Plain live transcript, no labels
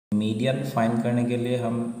Median find करने के लिए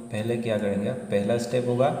हम पहले क्या करेंगे, पहला स्टेप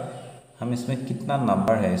होगा हम इसमें कितना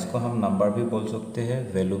नंबर है, इसको हम नंबर भी बोल सकते हैं,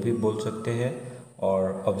 वैल्यू भी बोल सकते हैं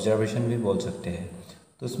और ऑब्जर्वेशन भी बोल सकते हैं।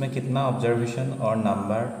 तो उसमें कितना ऑब्जर्वेशन और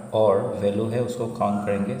नंबर और वैल्यू है उसको काउंट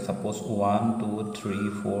करेंगे। सपोज 1 2 3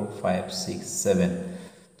 4 5 6 7,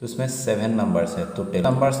 तो इसमें 7 नंबर्स है। तो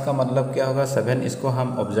नंबर्स का मतलब क्या होगा 7। इसको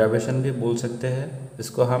हम ऑब्जर्वेशन भी बोल सकते हैं,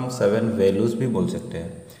 इसको हम 7 वैल्यूज़ भी बोल सकते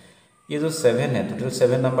हैं। ये जो 7 है, टोटल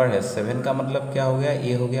 7 नंबर है। 7 का मतलब क्या हो गया,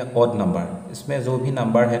 ये हो गया ऑड नंबर। इसमें जो भी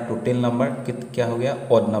नंबर है टोटल नंबर क्या हो गया,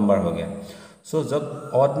 ऑड नंबर हो गया। सो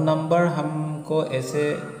जब ऑड नंबर हमको ऐसे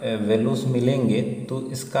वैल्यूज़ मिलेंगे तो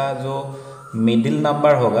इसका जो मिडिल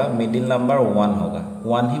नंबर होगा, मिडिल नंबर 1 होगा,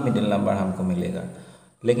 1 ही मिडिल नंबर हमको मिलेगा।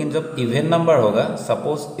 लेकिन जब इवन नंबर होगा,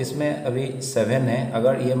 सपोज इसमें अभी 7 है,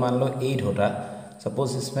 अगर ये मान लो 8 होता,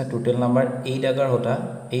 सपोज इसमें टोटल नंबर 8 अगर होता,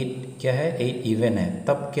 8 क्या है, 8 इवन है,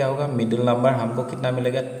 तब क्या होगा, मिडिल नंबर हमको कितना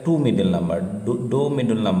मिलेगा, 2 मिडिल नंबर, दो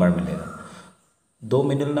मिडिल नंबर मिलेगा। 2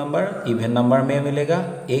 मिडिल नंबर इवन नंबर में मिलेगा,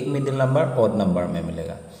 1 मिडिल नंबर ऑड नंबर में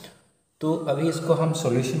मिलेगा। तो अभी इसको हम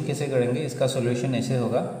सॉल्यूशन कैसे करेंगे, इसका सॉल्यूशन ऐसे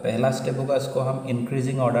होगा। पहला स्टेप होगा, इसको हम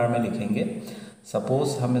इंक्रीजिंग ऑर्डर में लिखेंगे।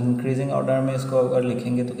 सपोज हम इंक्रीजिंग ऑर्डर में इसको अगर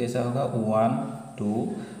लिखेंगे तो कैसा होगा, 1 2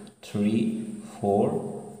 3 4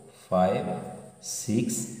 5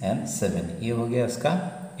 6 एंड 7, ये हो गया इसका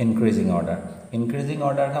इंक्रीजिंग ऑर्डर। इंक्रीजिंग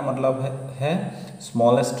ऑर्डर का मतलब है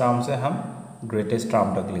स्मॉलेस्ट टर्म से हम ग्रेटेस्ट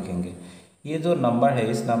टर्म तक लिखेंगे। ये जो नंबर है,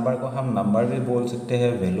 इस नंबर को हम नंबर भी बोल सकते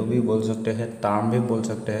हैं, वैल्यू भी बोल सकते हैं, टर्म भी बोल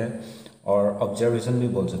सकते हैं और ऑब्जर्वेशन भी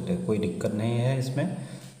बोल सकते हैं, कोई दिक्कत नहीं है इसमें।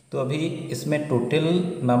 तो अभी इसमें टोटल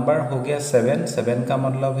नंबर हो गया 7। 7 का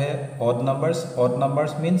मतलब है odd numbers. Odd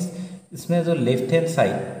numbers means इसमें जो लेफ्ट हैंड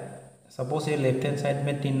साइड, सपोज ये लेफ्ट हैंड साइड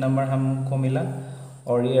में 3 नंबर हमको मिला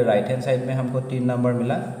और ये राइट हैंड साइड में हमको 3 नंबर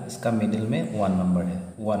मिला, इसका मिडिल में 1 नंबर है,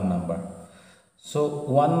 1 नंबर। सो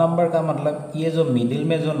 1 नंबर का मतलब ये जो मिडिल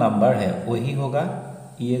में जो नंबर है वही होगा,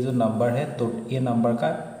 ये जो नंबर है तो ये नंबर का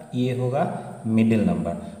ये होगा मिडिल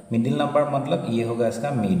नंबर। मिडिल नंबर मतलब ये होगा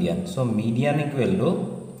इसका median. So median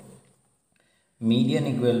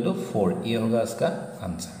equal to 4, ये होगा इसका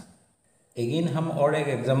आंसर। अगेन हम और एक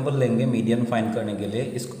एग्जांपल लेंगे मीडियन फाइंड करने के लिए।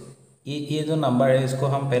 इसको ये जो नंबर है इसको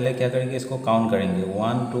हम पहले क्या करेंगे, इसको काउंट करेंगे।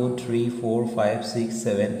 1 2 3 4 5 6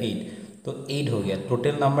 7 8, तो 8 हो गया।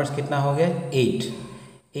 टोटल नंबर्स कितना हो गया, 8।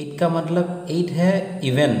 8 का मतलब 8 है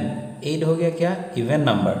इवन, 8 हो गया क्या, इवन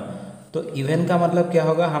नंबर। तो इवन का मतलब क्या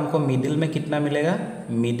होगा, हमको मिडिल में कितना मिलेगा,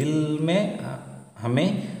 मिडिल में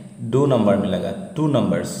हमें 2 नंबर मिलेगा, 2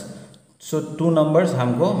 नंबर्स। सो 2 नंबर्स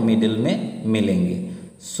हमको मिडिल में मिलेंगे।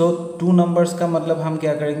 सो 2 नंबर्स का मतलब हम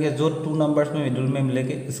क्या करेंगे, जो 2 नंबर्स में मिडिल में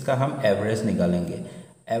मिलेंगे इसका हम एवरेज निकालेंगे।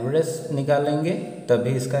 एवरेज निकालेंगे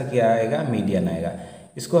तभी इसका क्या आएगा, मीडियन आएगा।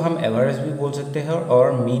 इसको हम एवरेज भी बोल सकते हैं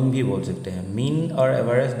और मीन भी बोल सकते हैं। मीन और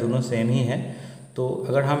एवरेज दोनों सेम ही है। तो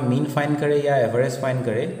अगर हम मीन फाइंड करें या एवरेज फाइंड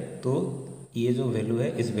करें तो ये जो वैल्यू है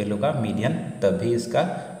इस वैल्यू का मीडियन, तभी इसका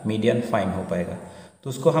मीडियन फाइंड हो पाएगा। तो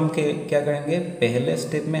उसको हम क्या करेंगे, पहले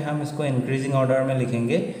स्टेप में हम इसको इंक्रीजिंग ऑर्डर में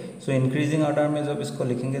लिखेंगे। सो इंक्रीजिंग ऑर्डर में जब इसको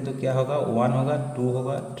लिखेंगे तो क्या होगा, 1 होगा, 2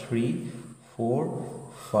 होगा, 3 4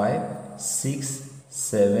 5 6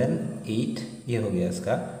 7 8, ये हो गया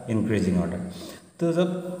इसका इंक्रीजिंग ऑर्डर। तो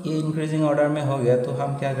जब ये इंक्रीजिंग ऑर्डर में हो गया तो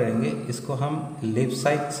हम क्या करेंगे, इसको हम लेफ्ट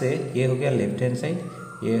साइड से, ये हो गया लेफ्ट हैंड साइड,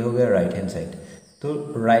 ये हो गया राइट हैंड साइड। तो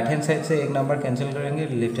राइट हैंड साइड से एक नंबर कैंसिल करेंगे,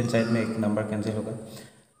 लेफ्ट हैंड साइड में एक नंबर कैंसिल होगा।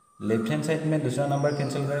 लेफ्ट हैंड साइड में दूसरा नंबर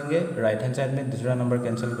कैंसिल करेंगे, राइट हैंड साइड में दूसरा नंबर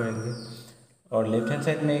कैंसिल करेंगे, और लेफ्ट हैंड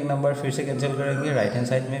साइड में एक नंबर फिर से कैंसिल करेंगे, राइट हैंड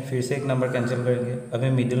साइड में फिर से एक नंबर कैंसिल करेंगे। अभी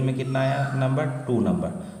मिडिल में कितना आया नंबर, 2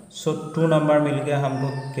 नंबर। सो 2 नंबर मिल गया हमको।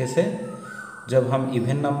 कैसे, जब हम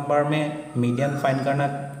इवन नंबर में मीडियन फाइंड करना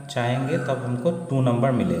चाहेंगे तब हमको 2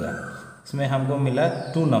 नंबर मिलेगा। इसमें हमको मिला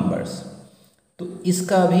 2 नंबर्स। तो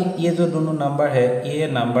इसका अभी ये जो दोनों नंबर है, ये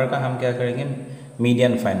नंबर का हम क्या करेंगे,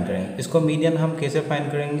 मीडियन फाइंड करेंगे। इसको मीडियन हम कैसे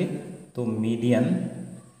फाइंड करेंगे, तो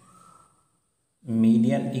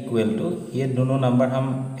मीडियन इक्वल टू, ये दोनों नंबर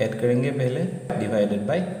हम ऐड करेंगे, पहले डिवाइडेड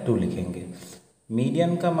बाय 2 लिखेंगे।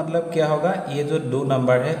 मीडियन का मतलब क्या होगा, ये जो 2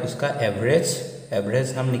 नंबर है उसका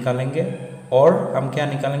एवरेज हम निकालेंगे और हम क्या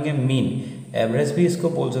निकालेंगे, मीन। एवरेज भी इसको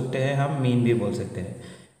बोल सकते हैं हम, मीन भी बोल सकते हैं।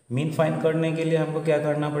 मीन फाइंड करने के लिए हमको क्या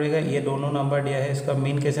करना पड़ेगा, ये दोनों नंबर दिया है, इसका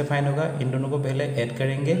मीन कैसे फाइंड होगा, इन दोनों को पहले ऐड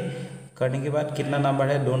करेंगे, करने के बाद कितना नंबर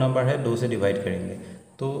है, 2 नंबर है, 2 से डिवाइड करेंगे।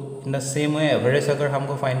 तो in the same way average अगर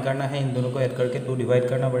हमको फाइंड करना है, इन दोनों को ऐड करके 2 डिवाइड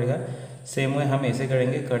करना पड़ेगा। सेम वे हम ऐसे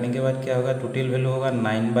करेंगे, करने के बाद क्या होगा, टोटल वैल्यू होगा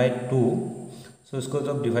 9/2। सो इसको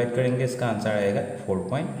जब डिवाइड करेंगे इसका आंसर आएगा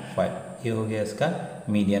 4.5। ये हो गया इसका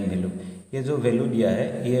मीडियन वैल्यू। ये जो वैल्यू दिया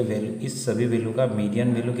है, ये वैल्यू, इस सभी वैल्यू का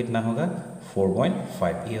मीडियन वैल्यू कितना होगा,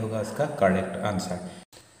 4.5। ये होगा इसका correct answer.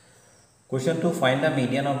 Question 2, find the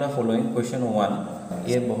median of the following. Question 1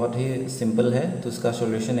 ये बहुत ही सिंपल है, तो इसका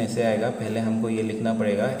सॉल्यूशन ऐसे आएगा। पहले हमको ये लिखना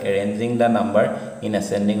पड़ेगा, arranging the number in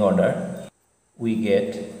ascending order we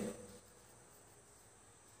get.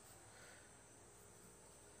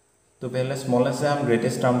 तो पहले स्मॉलेस्ट से हम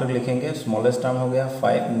ग्रेटेस्ट टर्म तक लिखेंगे। स्मॉलेस्ट टर्म हो गया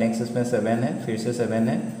 5, नेक्स्ट इसमें 7 है, फिर से 7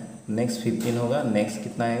 है, नेक्स्ट 15 होगा, नेक्स्ट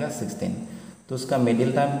कितना आएगा 16। तो उसका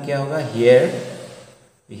मिडिल टर्म क्या होगा,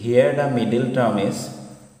 here the middle term is,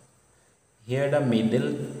 here the middle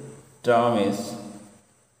term is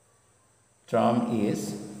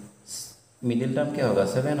middle term क्या होगा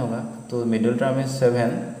 7 होगा, तो middle term is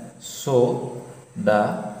 7, so the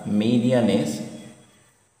median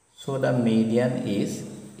is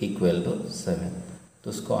equal to 7। तो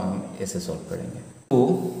उसको हम ऐसे सॉल्व करेंगे। 2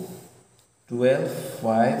 12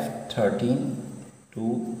 5 13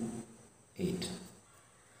 2 8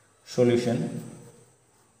 सॉल्यूशन।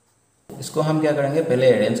 इसको हम क्या करेंगे, पहले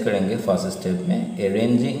अरेंज करेंगे फर्स्ट स्टेप में।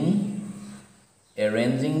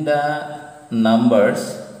 Arranging the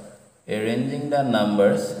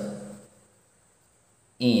numbers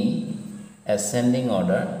in ascending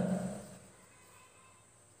order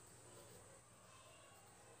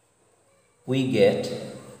we get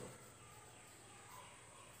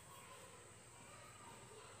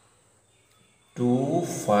 2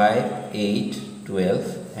 5 8 12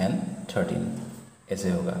 and 13 ऐसे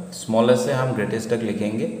होगा। स्मॉलेस्ट से हम ग्रेटेस्ट तक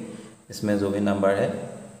लिखेंगे, इसमें जो भी नंबर है।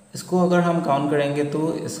 इसको अगर हम काउंट करेंगे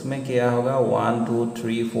तो इसमें क्या होगा, 1 2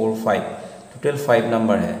 3 4 5, टोटल 5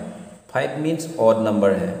 नंबर है। 5 मीन्स ऑड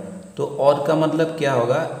नंबर है, तो ऑड का मतलब क्या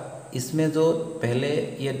होगा, इसमें जो पहले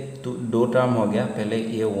ये दो टर्म हो गया, पहले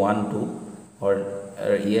ये 1 2 और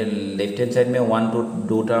ये लेफ्ट हैंड साइड में 1 2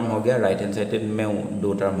 दो टर्म हो गया, राइट हैंड साइड में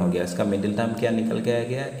 2 टर्म हो गया। इसका मिडिल टर्म क्या निकल के आ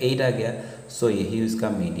गया, 8 आ गया। सो यही इसका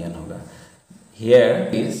मीडियन होगा। Here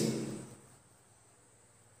is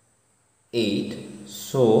 8,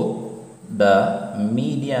 so the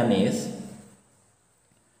median is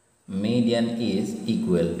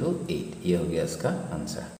equal to 8। ये हो गया इसका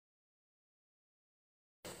आंसर।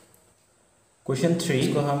 क्वेश्चन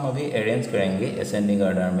 3 को हम अभी अरेंज करेंगे असेंडिंग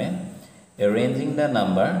ऑर्डर में। Arranging the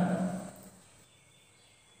number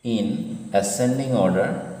in ascending order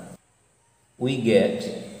we get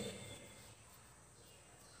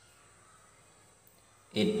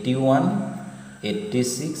 81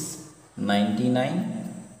 86 99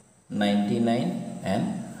 99 and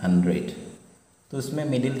 100। तो इसमें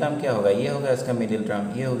मिडिल टर्म क्या होगा, ये होगा इसका मिडिल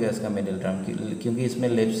टर्म, ये हो गया इसका मिडिल टर्म, क्योंकि इसमें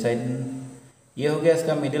लेफ्ट साइड ये हो गया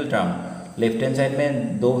इसका middle term. Left hand side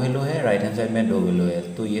में 2 वैल्यू है, राइट हैंड साइड में 2 वैल्यू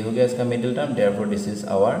है, तो ये हो गया इसका middle term. Therefore this is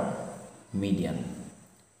our median.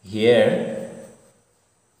 Here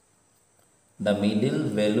the middle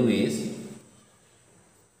value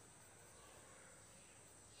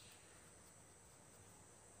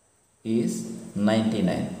is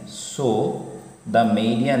 99, so the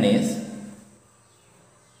median is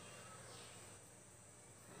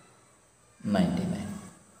 99।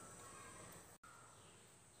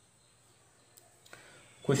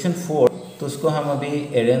 Question 4, तो उसको हम अभी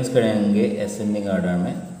अरेंज करेंगे असेंडिंग ऑर्डर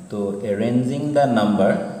में। तो arranging the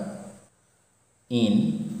number in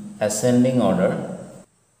ascending order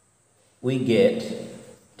we get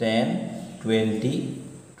 10 20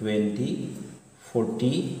 20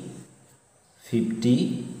 40 50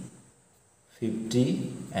 50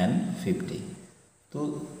 and 50। तो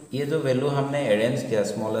ये जो वैल्यू हमने अरेंज किया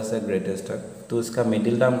स्मॉलेस्ट से ग्रेटेस्ट तक, तो इसका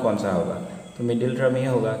मिडिल टर्म कौन सा होगा, तो मिडिल टर्म ये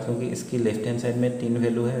होगा, क्योंकि इसकी लेफ्ट हैंड साइड में 3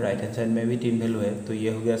 वैल्यू है, राइट हैंड साइड में भी 3 वैल्यू है, तो ये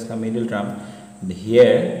हो गया इसका middle term.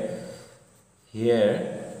 Here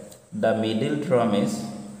the middle term is,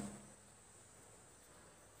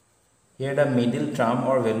 here the middle term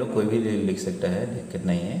और वैल्यू कोई भी लिख सकता है, दिक्कत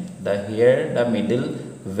नहीं है। हियर द मिडिल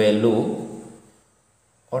वैल्यू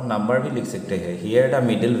और नंबर भी लिख सकते हैं। Here the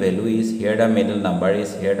middle value is, here the middle number is,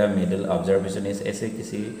 here the middle observation is, ऐसे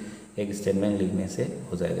किसी एक स्टेटमेंट लिखने से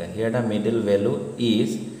हो जाएगा। Here the middle value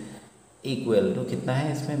is equal to, कितना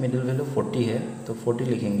है इसमें मिडिल वैल्यू 40 है, तो 40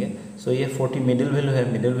 लिखेंगे। सो ये 40 मिडिल वैल्यू है,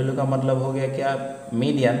 मिडिल वैल्यू का मतलब हो गया क्या,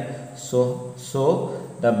 median. So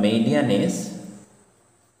the median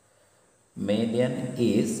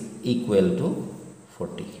is equal to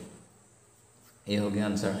 40। ये हो गया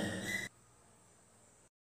आंसर।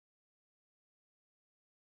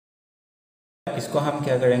 इसको हम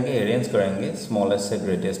क्या करेंगे, अरेंज करेंगे स्मॉलेस्ट से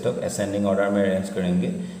ग्रेटेस्ट तक असेंडिंग ऑर्डर में अरेंज करेंगे।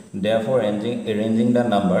 Therefore arranging the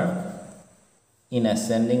number in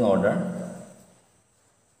ascending order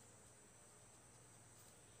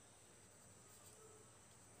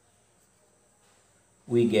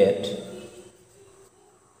we get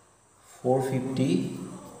 450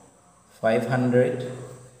 500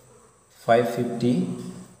 550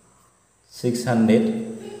 600,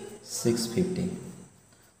 650।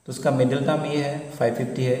 तो उसका मिडिल टर्म ये है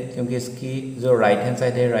 550 है, क्योंकि इसकी जो राइट हैंड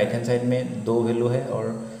साइड है, राइट हैंड साइड में 2 वैल्यू है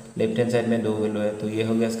और लेफ्ट हैंड साइड में 2 वैल्यू है, तो ये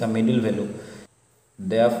हो गया इसका middle value.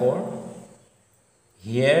 Therefore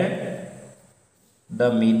here the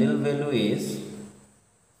middle value is,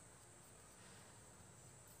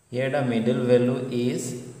 here the middle value is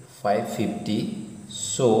 550,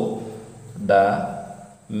 so the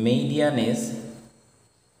median is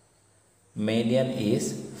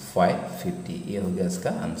 550। ये हो गया इसका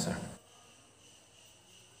आंसर।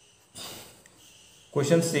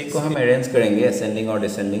 क्वेश्चन 6 को हम अरेंज करेंगे असेंडिंग और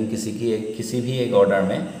डिसेंडिंग किसी भी एक ऑर्डर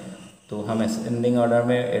में। तो हम असेंडिंग ऑर्डर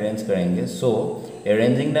में अरेंज करेंगे। सो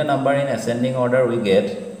arranging the number in ascending order we get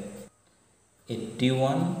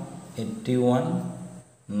 81, 81,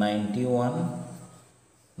 91,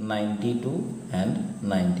 92 and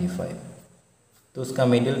 95। तो उसका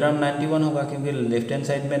मिडिल टर्म 91 होगा, क्योंकि लेफ्ट हैंड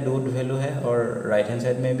साइड में 2 वैल्यू है और राइट हैंड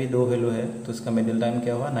साइड में भी 2 वैल्यू है, तो उसका मिडिल टर्म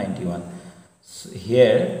क्या हुआ 91।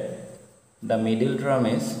 Here the middle term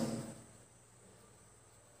is,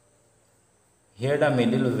 here the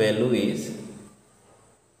middle value is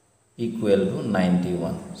equal to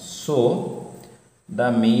 91, so the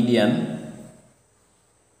median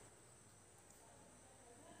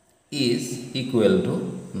is equal to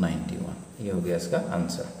 91। ये हो गया इसका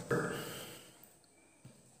आंसर।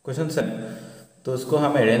 क्वेश्चन 7, तो उसको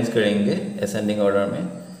हम अरेंज करेंगे असेंडिंग ऑर्डर में।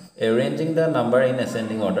 Arranging the number in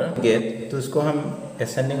ascending order gate, तो उसको हम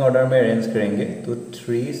असेंडिंग ऑर्डर में अरेंज करेंगे। तो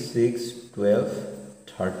 3, 6, 12,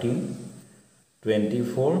 13,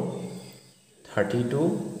 24, 32,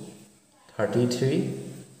 33,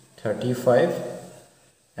 35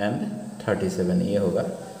 एंड 37 ये होगा।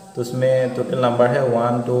 तो उसमें टोटल नंबर है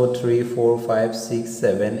 1, 2, 3, 4, 5, 6,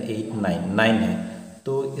 7, 8, 9, 9 है।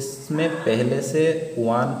 तो इसमें पहले से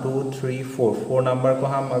 1, 2, 3, 4 नंबर को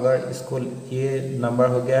हम अगर इसको, ये नंबर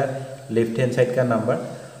हो गया लेफ्ट हैंड साइड का नंबर,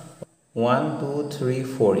 1, 2, 3,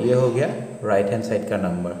 4 ये हो गया राइट हैंड साइड का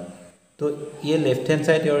नंबर। तो ये लेफ्ट हैंड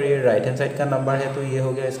साइड और ये राइट हैंड साइड का नंबर है, तो ये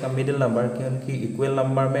हो गया इसका मिडिल नंबर, क्योंकि इक्वल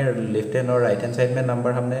नंबर में लेफ्ट हैंड और राइट हैंड साइड में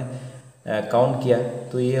नंबर हमने काउंट किया,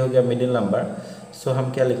 तो ये हो गया मिडिल नंबर। सो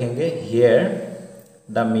हम क्या लिखेंगे, here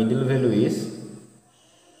the middle value is,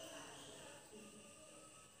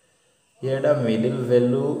 here the middle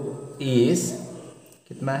value is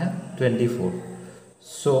कितना है 24,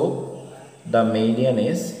 so the median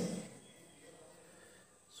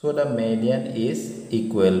is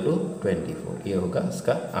equal to 24। ये होगा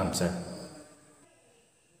इसका आंसर।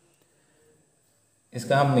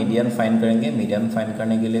 इसका हम मीडियन फाइंड करेंगे। मीडियन फाइंड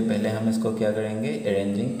करने के लिए पहले हम इसको क्या करेंगे,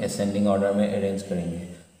 अरेंजिंग असेंडिंग ऑर्डर में अरेंज करेंगे।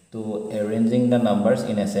 तो arranging the numbers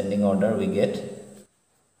in ascending order we get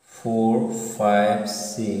 4, 5,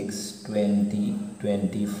 6, 20,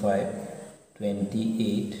 25,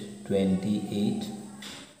 28, 28,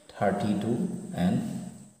 32 and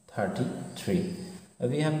 33।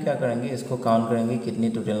 अभी हम क्या करेंगे, इसको काउंट करेंगे कितनी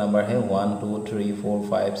टोटल नंबर है, 1, 2, 3, 4,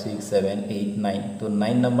 5, 6, 7, 8, 9। तो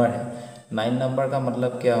 9 नंबर है। 9 नंबर का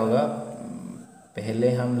मतलब क्या होगा, पहले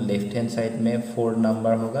हम लेफ्ट हैंड साइड में 4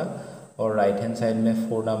 नंबर होगा और राइट हैंड साइड में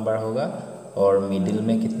 4 नंबर होगा, और मिडिल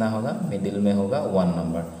में कितना होगा, मिडिल में होगा 1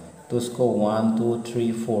 नंबर। तो उसको 1, 2,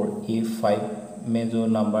 3, 4 ये 5 में जो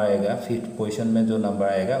नंबर आएगा, 5th पोजीशन में जो नंबर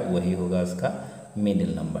आएगा वही होगा इसका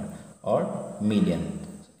मिडिल नंबर और median.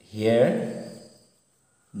 Here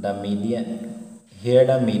the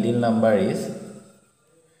middle number is,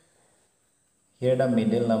 here the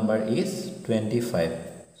middle number is 25,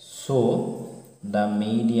 so the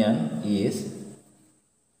median is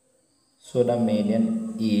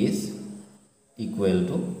equal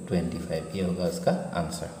to 25। ये होगा इसका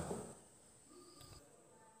आंसर।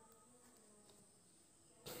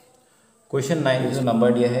 क्वेश्चन 9 जो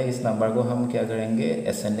नंबर दिया है, इस नंबर को हम क्या करेंगे,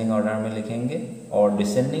 असेंडिंग ऑर्डर में लिखेंगे और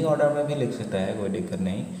डिसेंडिंग ऑर्डर में भी लिख सकता है, कोई दिक्कत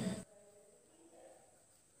नहीं।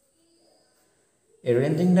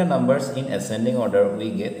 Arranging the numbers in ascending order we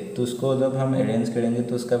get, तो उसको जब हम अरेंज करेंगे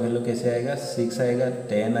तो उसका वैल्यू कैसे आएगा, 6 आएगा,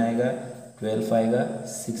 10 आएगा, 12 आएगा,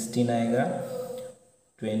 16 आएगा,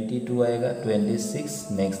 22 आएगा, 26,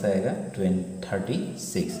 नेक्स्ट आएगा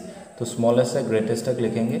 36। तो स्मॉलेस्ट से ग्रेटेस्ट तक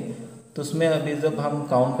लिखेंगे। तो उसमें अभी जब हम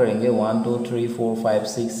काउंट करेंगे 1, 2, 3, 4, 5,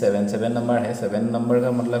 6, 7 नंबर है। 7 नंबर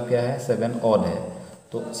का मतलब क्या है, 7 ऑड है।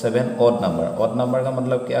 तो 7 ऑड नंबर का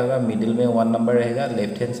मतलब क्या होगा, मिडिल में 1 नंबर रहेगा,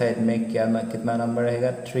 लेफ्ट हैंड साइड में कितना नंबर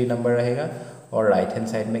रहेगा, 3 नंबर रहेगा, और राइट हैंड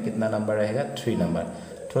साइड में कितना नंबर रहेगा, 3 नंबर।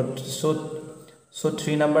 तो सो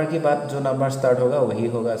 3 नंबर के बाद जो नंबर स्टार्ट होगा वही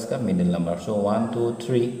होगा इसका मिडिल नंबर। सो 1, 2,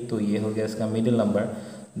 3, तो ये हो गया इसका middle number.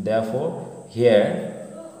 Therefore here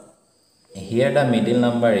the middle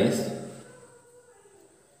number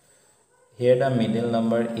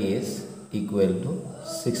is equal to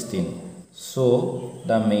 16. So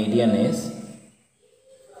the median is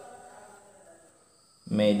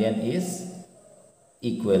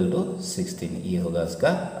equal to 16. ये होगा इसका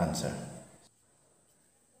आंसर.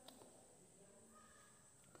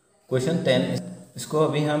 क्वेश्चन 10, इसको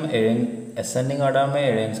अभी हम असेंडिंग ऑर्डर में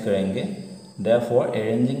अरेंज करेंगे. Therefore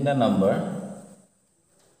arranging the number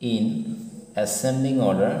in ascending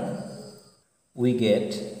order we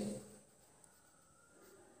get,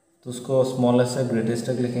 तो उसको स्मॉलेस्ट से ग्रेटेस्ट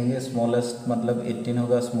तक लिखेंगे. स्मॉलेस्ट मतलब 18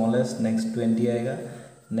 होगा स्मॉलेस्ट, नेक्स्ट 20 आएगा,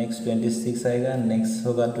 नेक्स्ट 26 आएगा, नेक्स्ट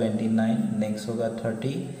होगा 29, नेक्स्ट होगा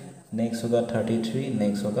 30, नेक्स्ट होगा 33,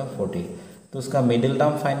 नेक्स्ट होगा 40. तो उसका मिडिल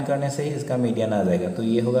टर्म फाइंड करने से ही इसका मीडियन आ जाएगा. तो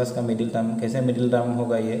ये होगा इसका मिडिल टर्म. कैसे मिडिल टर्म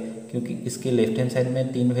होगा ये, क्योंकि इसके लेफ्ट हैंड साइड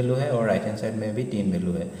में 3 वैल्यू है और राइट हैंड साइड में भी 3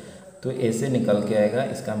 वैल्यू है. तो ऐसे निकल के आएगा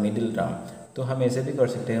इसका मिडिल टर्म. तो हम ऐसे भी कर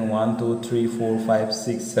सकते हैं 1 2 3 4 5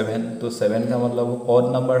 6 7. तो 7 का मतलब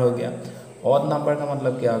ऑड नंबर हो गया. ऑड नंबर का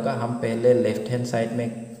मतलब क्या होगा, हम पहले लेफ्ट हैंड साइड में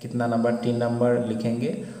कितना नंबर 3 नंबर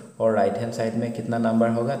लिखेंगे और राइट हैंड साइड में कितना नंबर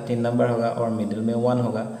होगा 3 नंबर होगा और मिडिल में 1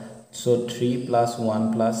 होगा. सो 3 +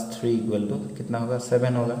 1 + 3 इक्वल टू कितना होगा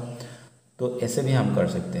 7 होगा. तो ऐसे भी हम कर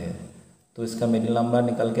सकते हैं. तो इसका मिडिल नंबर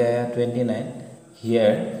निकल के आया 29.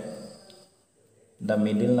 Here the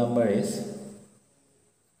middle number is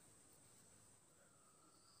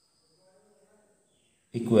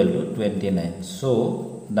equal to 29. So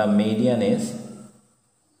the median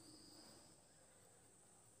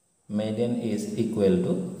is equal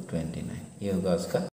to 29. ये होगा उसका